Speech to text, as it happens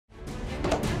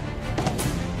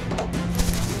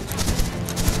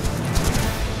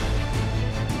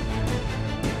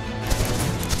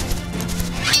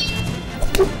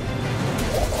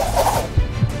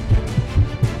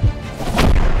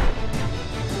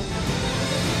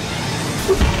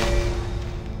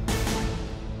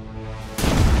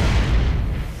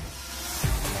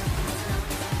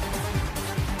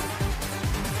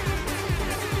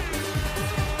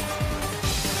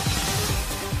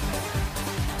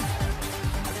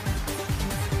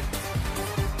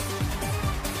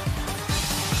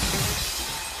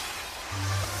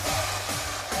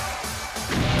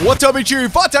What's up, it's you?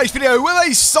 For today's video with a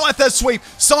Scyther sweep.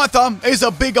 Scyther is a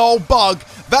big old bug.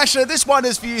 Vasher, this one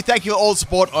is for you. Thank you for all the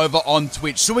support over on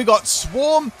Twitch. So we got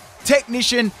Swarm,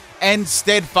 Technician, and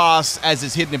Steadfast as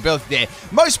his hidden ability there.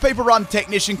 Most people run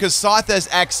Technician because Scyther has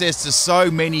access to so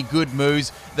many good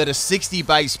moves that are 60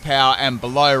 base power and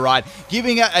below, right?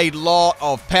 Giving it a lot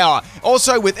of power.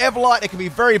 Also, with Everlight, it can be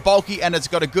very bulky and it's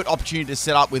got a good opportunity to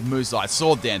set up with moves like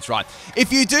Sword Dance, right?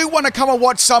 If you do want to come and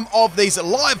watch some of these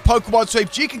live Pokemon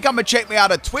sweeps, you can come and check me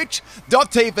out at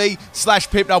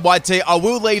twitch.tv/PIMPNITE. I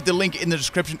will leave the link in the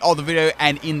description of the video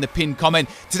and in the pinned comment.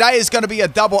 Today is going to be a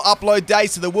double upload day,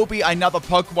 so there will be another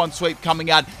Pokemon sweep coming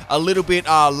out a little bit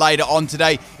later on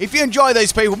today. If you enjoy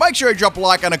these people, make sure you drop a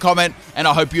like and a comment, and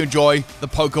I hope you enjoy the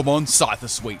Pokemon Scyther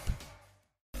sweep.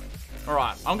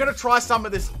 Alright, I'm going to try some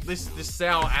of this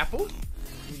sour apple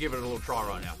and give it a little try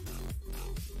right now.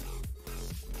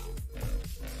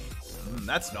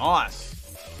 That's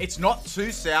nice. It's not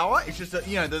too sour. It's just that,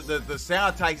 you know, the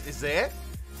sour taste is there.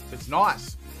 It's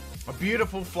nice. A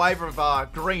beautiful flavor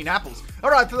of green apples.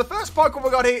 Alright, so the first Pokemon we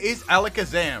got here is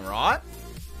Alakazam, right?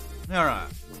 Alright.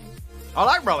 I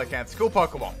like Relicanth. It's a cool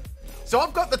Pokemon. So I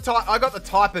got the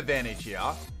type advantage here.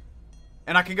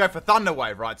 And I can go for Thunder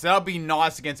Wave, right? So that'll be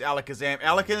nice against Alakazam.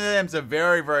 Alakazam's a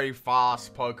very, very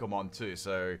fast Pokemon too.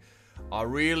 So I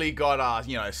really gotta,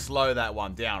 you know, slow that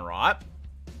one down, right?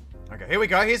 Okay, here we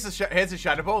go. Here's the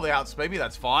Shadow Ball. They outspeed me.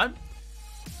 That's fine.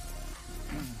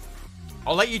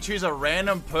 I'll let you choose a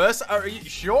random person. Are you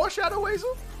sure, Shadow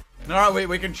Weasel? Alright,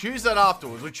 we can choose that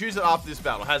afterwards. We'll choose it after this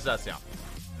battle. How's that sound?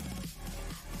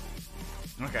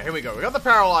 Okay, here we go. We got the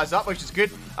Paralyze up, which is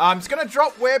good. It's going to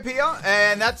drop Web here,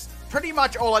 and that's pretty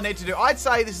much all I need to do. I'd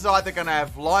say this is either going to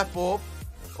have Life Orb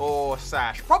or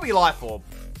Sash. Probably Life Orb.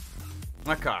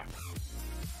 Okay.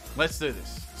 Let's do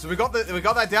this. So we got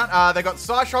that down. They got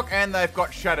Psyshock and they've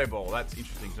got Shadow Ball. That's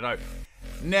interesting to know.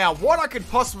 Now, what I could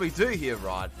possibly do here,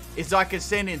 right, is I could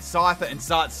send in Scyther and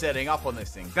start setting up on this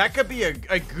thing. That could be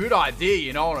a good idea,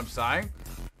 you know what I'm saying?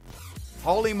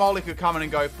 Holy moly could come in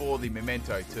and go for the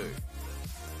Memento too.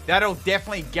 That'll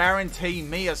definitely guarantee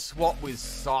me a swap with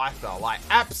Scyther. Like,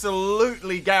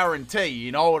 absolutely guarantee,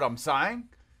 you know what I'm saying?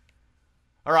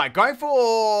 Alright, going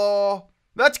for...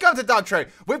 Let's go to Dark Trade.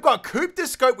 We've got Coop the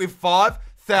Scope with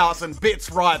 5,000 bits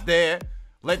right there.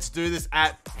 Let's do this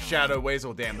at Shadow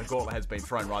Weasel. Damn, the gauntlet has been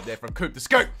thrown right there from Coop the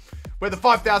Scope. With the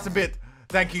 5,000 bit.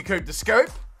 Thank you, Coop the Scope.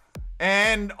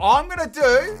 And I'm going to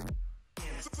do...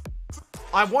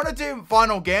 I want to do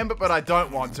Final Gambit, but I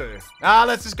don't want to.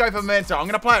 Let's just go for Memento. I'm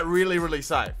going to play it really, really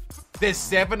safe. There's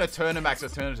 7 Eternamax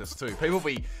Eternatus too.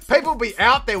 People be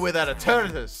out there with that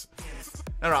Eternatus.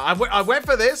 Alright, I went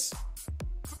for this.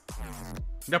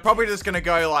 They're probably just going to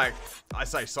go like, I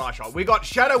say Psyshot. We got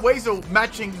Shadow Weasel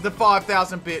matching the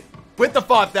 5,000 bit with the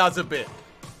 5,000 bit.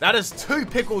 That is 2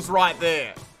 pickles right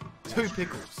there. 2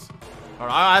 pickles.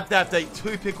 Alright, I have to eat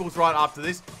 2 pickles right after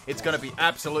this. It's going to be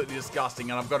absolutely disgusting,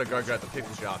 and I've got to go grab the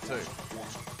pickle jar too.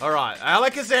 Alright,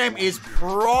 Alakazam is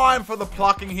prime for the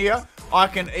plucking here. I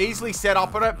can easily set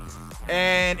up on it.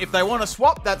 And if they want to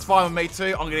swap, that's fine with me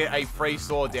too. I'm going to get a free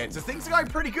Sword Dance. So things are going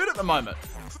pretty good at the moment.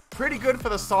 Pretty good for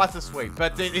the Scyther sweep.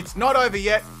 But it's not over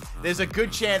yet. There's a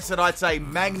good chance that I'd say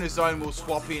Magnezone will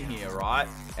swap in here, right?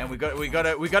 And we got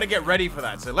to get ready for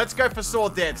that. So let's go for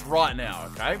Sword Dance right now,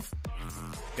 okay?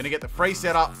 Gonna get the free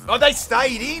setup. Oh, they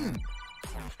stayed in.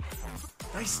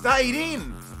 They stayed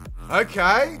in.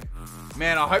 Okay.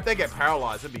 Man, I hope they get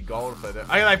paralyzed. That'd be gold if they do.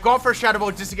 Okay, they've gone for a Shadow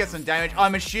Ball just to get some damage.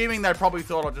 I'm assuming they probably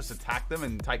thought I'll just attack them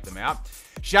and take them out.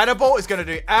 Shadow Ball is going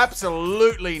to do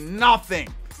absolutely nothing.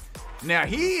 Now,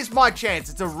 here's my chance.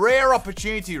 It's a rare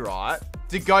opportunity, right,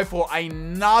 to go for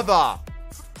another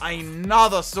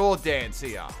Sword Dance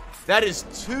here. That is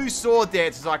 2 Sword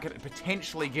Dances I could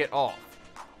potentially get off.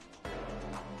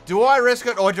 Do I risk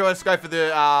it or do I just go for the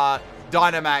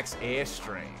Dynamax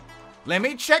Airstream? Let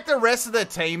me check the rest of the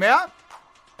team out.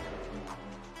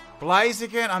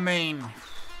 Blaziken, I mean,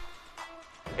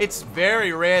 it's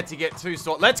very rare to get 2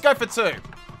 Sword. Let's go for 2.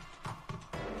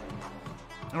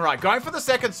 Alright, going for the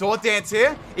second Sword Dance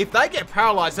here. If they get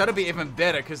paralyzed, that'll be even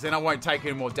better because then I won't take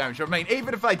any more damage. I mean,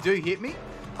 even if they do hit me,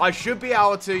 I should be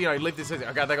able to, you know, live this. Okay,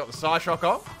 they got the Psyshock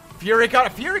off. Fury Cutter.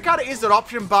 Fury Cutter is an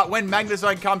option, but when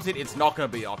Magnezone comes in, it's not going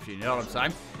to be an option. You know what I'm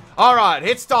saying? Alright,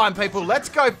 it's time, people. Let's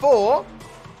go for...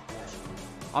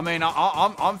 I mean,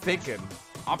 I'm thinking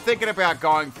about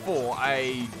going for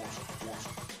a...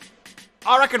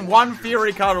 I reckon 1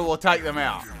 Fury Cutter will take them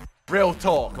out. Real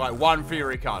talk. Like 1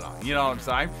 Fury Cutter. You know what I'm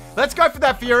saying? Let's go for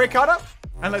that Fury Cutter.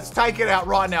 And let's take it out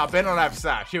right now. Better not have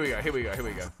Sash. Here we go. Here we go. Here we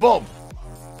go. Boom.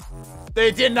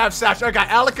 They didn't have Sash. Okay,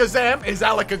 Alakazam is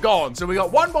Alaka gone. So we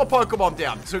got 1 more Pokemon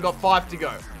down. So we got 5 to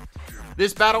go.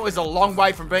 This battle is a long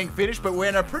way from being finished, but we're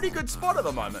in a pretty good spot at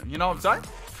the moment. You know what I'm saying?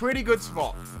 Pretty good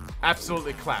spot.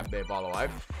 Absolutely clapped there, by the way.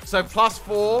 So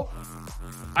 +4.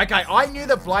 Okay, I knew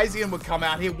that Blaziken would come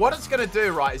out here. What it's going to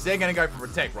do, right, is they're going to go for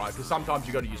Protect, right? Because sometimes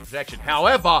you got to use Protection.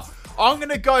 However, I'm going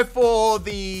to go for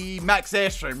the Max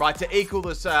Airstream, right, to equal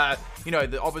this, you know,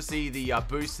 obviously the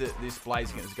boost that this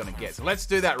Blaziken is going to get. So let's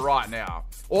do that right now.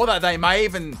 Or that they may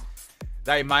even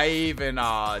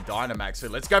Dynamax. So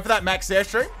let's go for that Max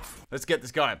Airstream. Let's get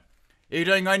this going. Are you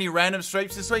doing any random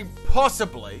sweeps this week?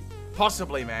 Possibly,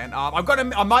 man.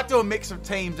 I might do a mix of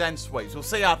teams and sweeps. We'll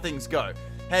see how things go.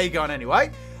 How you going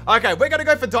anyway? Okay, we're gonna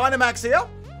go for Dynamax here,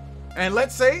 and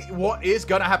let's see what is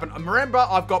gonna happen. Remember,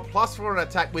 I've got +4 in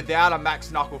attack without a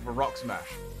Max Knuckle for Rock Smash.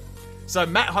 So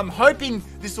I'm hoping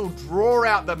this will draw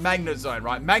out the Magnezone,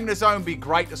 right? Magnezone would be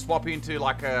great to swap into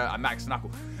like a Max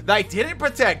Knuckle. They didn't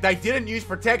protect. They didn't use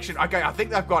protection. Okay, I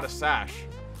think they've got a Sash.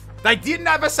 They didn't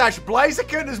have a Sash.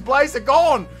 Blaziken is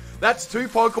gone. That's 2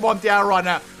 Pokemon down right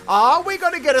now. Are we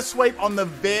going to get a sweep on the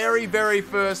very, very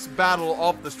first battle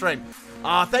of the stream?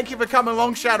 Thank you for coming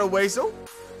along, Shadow Weasel.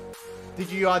 Did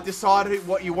you decide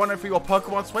what you wanted for your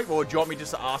Pokemon sweep, or do you want me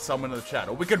just to ask someone in the chat?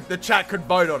 Or the chat could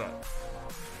vote on it.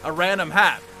 A random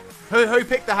hat. Who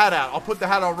picked the hat out? I'll put the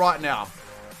hat on right now.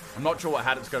 I'm not sure what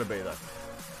hat it's going to be, though.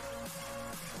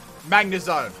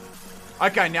 Magnezone.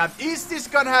 Okay, now, is this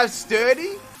going to have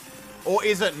Sturdy? Or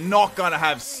is it not going to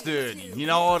have Sturdy? You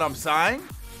know what I'm saying?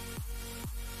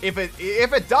 If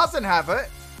it doesn't have it,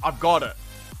 I've got it.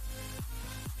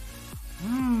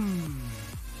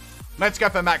 Let's go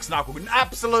for Max Knuckle.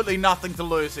 Absolutely nothing to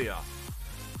lose here.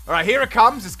 Alright, here it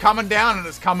comes. It's coming down and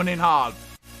it's coming in hard.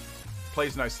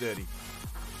 Please no Sturdy.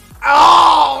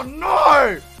 Oh,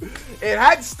 no! It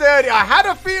had Sturdy. I had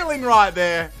a feeling right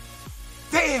there.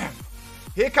 Damn.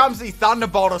 Here comes the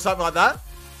Thunderbolt or something like that.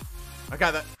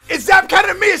 Okay, is Zap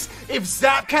Cannon missed? If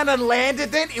Zap Cannon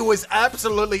landed then, it was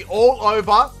absolutely all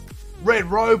over Red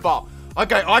Rover.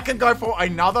 Okay, I can go for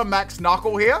another Max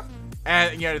Knuckle here.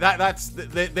 And, you know,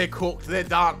 they're cooked. They're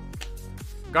done.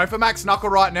 Go for Max Knuckle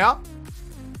right now.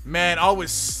 Man, I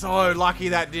was so lucky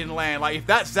that didn't land. Like, if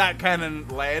that Zap Cannon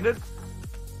landed,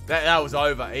 that was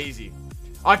over. Easy.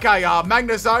 Okay,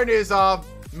 Magnezone is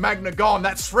Magna gone.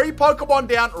 That's 3 Pokemon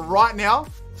down right now.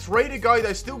 3 to go.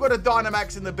 They've still got a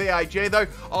Dynamax in the BAG, though.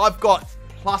 I've got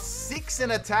 +6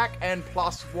 in attack and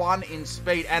 +1 in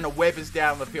speed, and a Weber's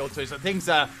down the field, too. So things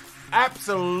are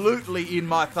absolutely in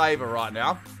my favor right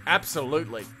now.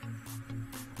 Absolutely.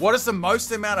 What is the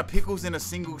most amount of pickles in a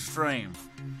single stream?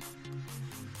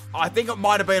 I think it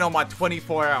might have been on my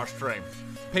 24-hour stream.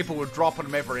 People were dropping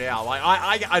them every hour. Like,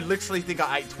 I literally think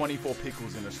I ate 24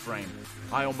 pickles in a stream.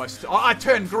 I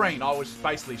turned green. I was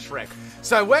basically Shrek.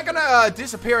 So we're going to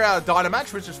disappear out of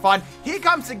Dynamax, which is fine. Here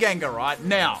comes the Gengar, right?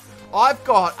 Now, I've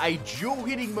got a dual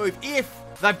hitting move if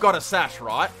they've got a Sash,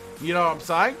 right? You know what I'm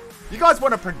saying? You guys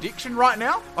want a prediction right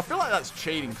now? I feel like that's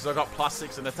cheating because I got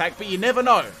 +6 in attack, but you never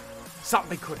know.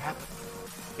 Something could happen.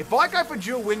 If I go for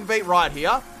dual wing beat right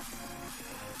here,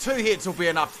 2 hits will be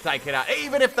enough to take it out,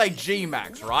 even if they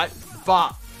G-Max, right?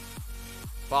 But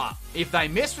if they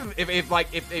miss,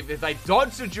 if they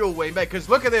dodge the dual wing beat, because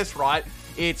look at this, right?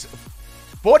 It's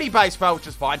 40 base power, which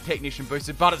is fine, technician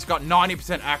boosted, but it's got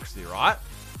 90% accuracy, right?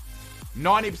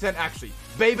 90% accuracy.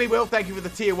 BB Will, thank you for the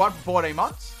tier 1 for 14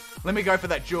 months. Let me go for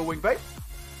that dual wing beat.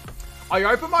 I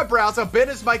open my browser. Ben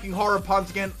is making horror puns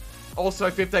again. Also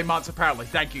 15 months apparently.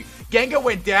 Thank you. Gengar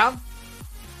went down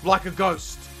like a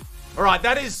ghost. Alright,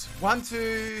 that is 1,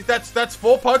 2... That's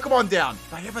 4 Pokemon down.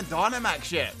 They haven't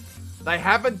Dynamax yet. They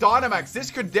haven't Dynamax. This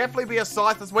could definitely be a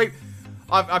Scyther sweep.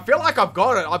 I feel like I've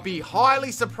got it. I'd be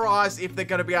highly surprised if they're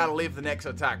going to be able to live the next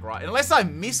attack, right? Unless I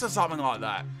miss or something like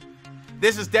that.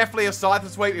 This is definitely a Scyther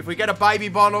sweep. If we get a baby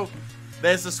bottle,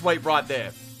 there's the sweep right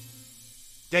there.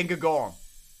 Gengar gone.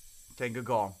 Gengar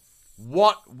gone.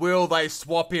 What will they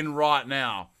swap in right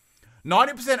now?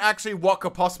 90% actually, what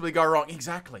could possibly go wrong?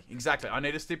 Exactly. I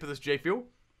need a sip of this G Fuel.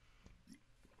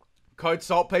 Code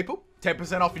SALT, people.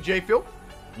 10% off your G Fuel.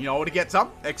 You know where to get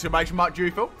some. Exclamation mark G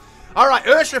Fuel. Alright,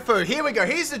 Urshifu. Here we go.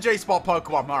 Here's the G-Spot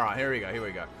Pokemon. Alright, here we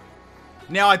go.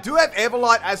 Now, I do have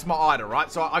Everlight as my item,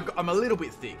 right? So I'm a little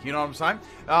bit thick, you know what I'm saying?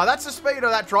 That's the speed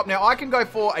of that drop. Now, I can go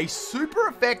for a super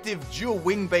effective dual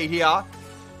wing beat here.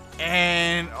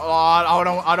 And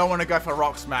I don't want to go for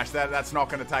Rock Smash. That's not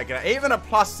going to take it out. Even at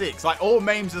 +6, like all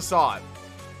memes aside,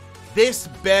 this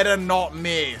better not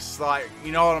miss. Like,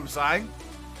 you know what I'm saying?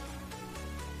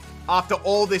 After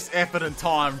all this effort and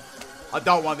time, I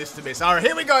don't want this to miss. All right,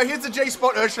 here we go. Here's the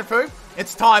G-Spot Urshifu.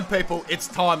 It's time, people. It's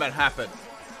time it happened.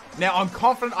 Now, I'm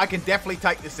confident I can definitely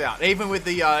take this out. Even with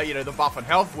the, you know, the buff and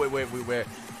health, we're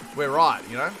right,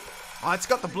 you know? Oh, it's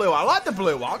got the blue. I like the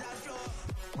blue one.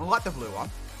 I like the blue one.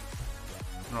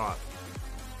 Right.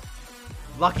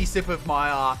 Lucky sip of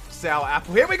my sour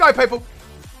apple. Here we go, people.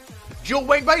 Dual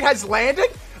wing beat has landed.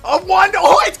 Oh,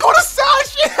 it's got a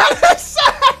sash. It had a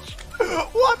sash.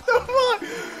 What the fuck?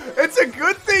 It's a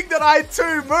good thing that I had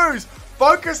 2 moves.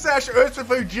 Focus Sash,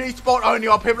 Urshifu, G-Spot only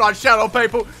on PIMPNITE Shadow,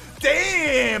 people.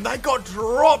 Damn, they got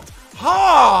dropped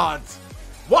hard.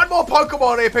 One more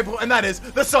Pokemon here, people, and that is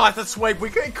the Scyther sweep.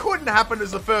 It couldn't happen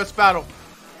as the first battle.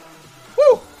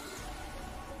 Woo!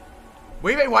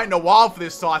 We've been waiting a while for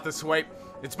this Scyther sweep.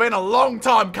 It's been a long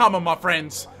time coming, my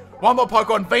friends. One more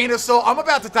Pokemon, Venusaur. I'm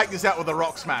about to take this out with a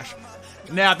Rock Smash.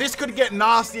 Now, this could get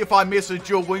nasty if I miss a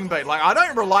dual wing beat. Like, I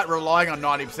don't like relying on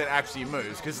 90% accuracy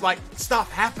moves, because, like,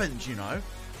 stuff happens, you know?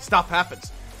 Stuff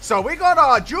happens. So, we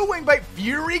got dual wing beat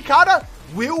Fury Cutter.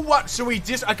 Should we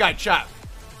okay, chat.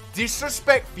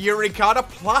 Disrespect Fury Cutter,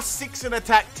 +6 in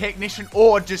attack technician,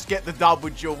 or just get the dub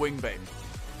with dual wing beat?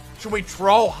 Should we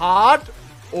troll hard,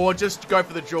 or just go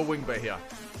for the dual wing beat here?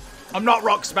 I'm not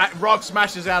Rock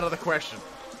Smash is out of the question.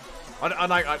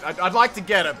 I'd like to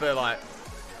get it, but, like,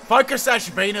 Focus Sash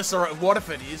Venus, or what if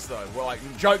it is, though? Well, like,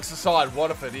 jokes aside,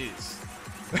 what if it is?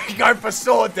 Go for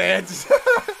Sword Dance.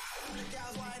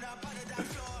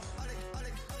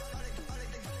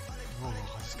 Oh,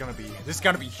 this is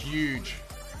gonna be huge.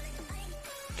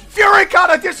 Fury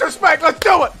Cutter, disrespect, let's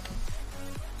do it!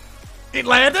 It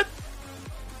landed?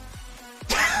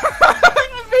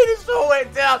 Venusaur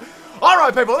went down.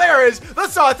 Alright, people, there it is. The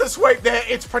Scyther sweep there.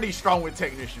 It's pretty strong with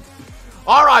Technician.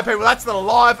 Alright, people, that's the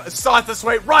live Scyther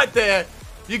sweep right there.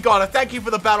 You got it. Thank you for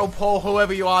the battle, Paul,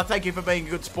 whoever you are. Thank you for being a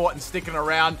good sport and sticking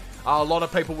around. A lot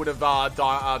of people would have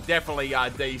definitely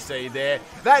DC'd there.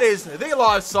 That is the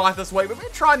live Scyther sweep. We've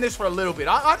been trying this for a little bit.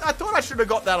 I thought I should have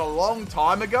got that a long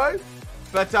time ago.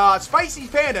 But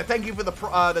Spacey Panda, thank you for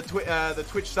the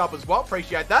Twitch sub as well.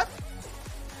 Appreciate that.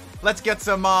 Let's get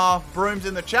some brooms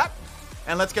in the chat.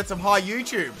 And let's get some high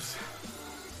YouTubes.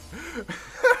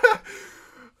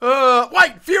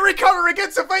 Wait, Fury Cutter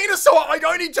against a Venusaur. I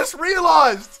only just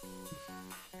realized.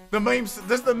 The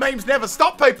memes never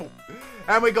stop, people.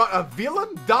 And we got a villain,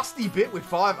 Dusty Bit, with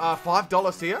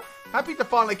 $5 here. Happy to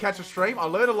finally catch a stream. I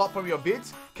learned a lot from your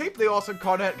vids. Keep the awesome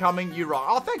content coming. You rock.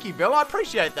 Oh, thank you, Bill. I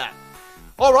appreciate that.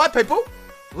 All right, people.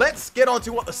 Let's get on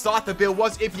to what the Scyther build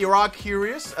was, if you are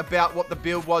curious about what the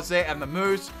build was there and the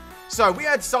moves. So, we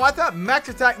had Scyther, max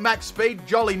attack, max speed,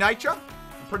 jolly nature.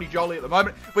 Pretty jolly at the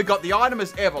moment. We got the item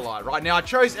as Everlight, right? Now, I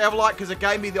chose Everlight because it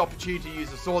gave me the opportunity to use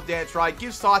the Sword Dance, right?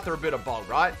 Gives Scyther a bit of bulk,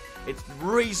 right? It's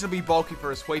reasonably bulky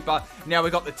for a sweeper. Now, we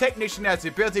got the Technician as the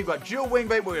ability. We've got Dual Wing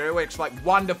Beat, which works like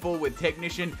wonderful with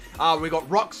Technician. We got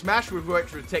Rock Smash, which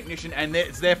works with Technician, and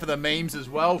it's there for the memes as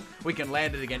well. We can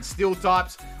land it against Steel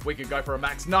types. We can go for a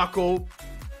Max Knuckle.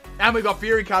 And we got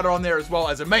Fury Cutter on there as well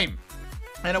as a meme.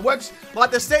 And it works, like,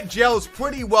 the set gels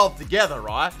pretty well together,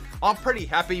 right? I'm pretty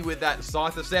happy with that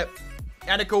Scyther set.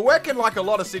 And it could work in, like, a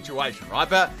lot of situations, right?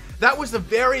 But that was the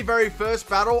very, very first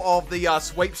battle of the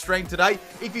sweep stream today.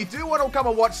 If you do want to come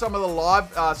and watch some of the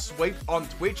live sweeps on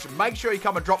Twitch, make sure you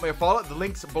come and drop me a follow. The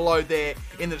link's below there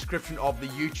in the description of the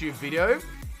YouTube video.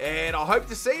 And I hope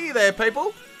to see you there,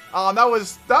 people. That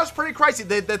was pretty crazy.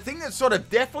 The thing that sort of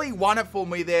definitely won it for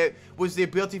me there was the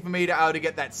ability for me to be able to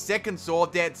get that second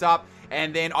Sword Dance up.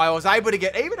 And then I was able to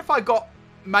get, even if I got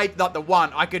made not the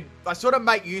one, I sort of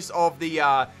make use of the,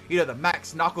 you know, the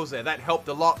Max Knuckles there. That helped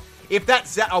a lot. If that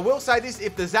I will say this,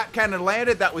 if the Zap Cannon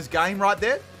landed, that was game right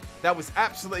there. That was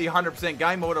absolutely 100%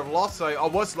 game. I would have lost, so I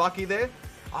was lucky there.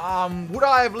 Would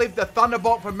I have lived the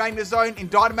Thunderbolt from Magnezone in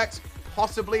Dynamax?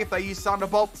 Possibly, if they used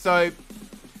Thunderbolt. So,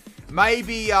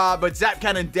 maybe, but Zap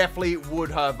Cannon definitely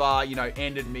would have, you know,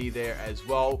 ended me there as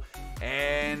well.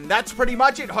 And that's pretty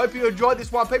much it. Hope you enjoyed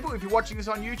this one, people. If you're watching this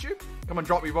on YouTube, come and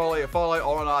drop me a follow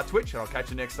on Twitch, and I'll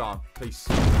catch you next time. Peace.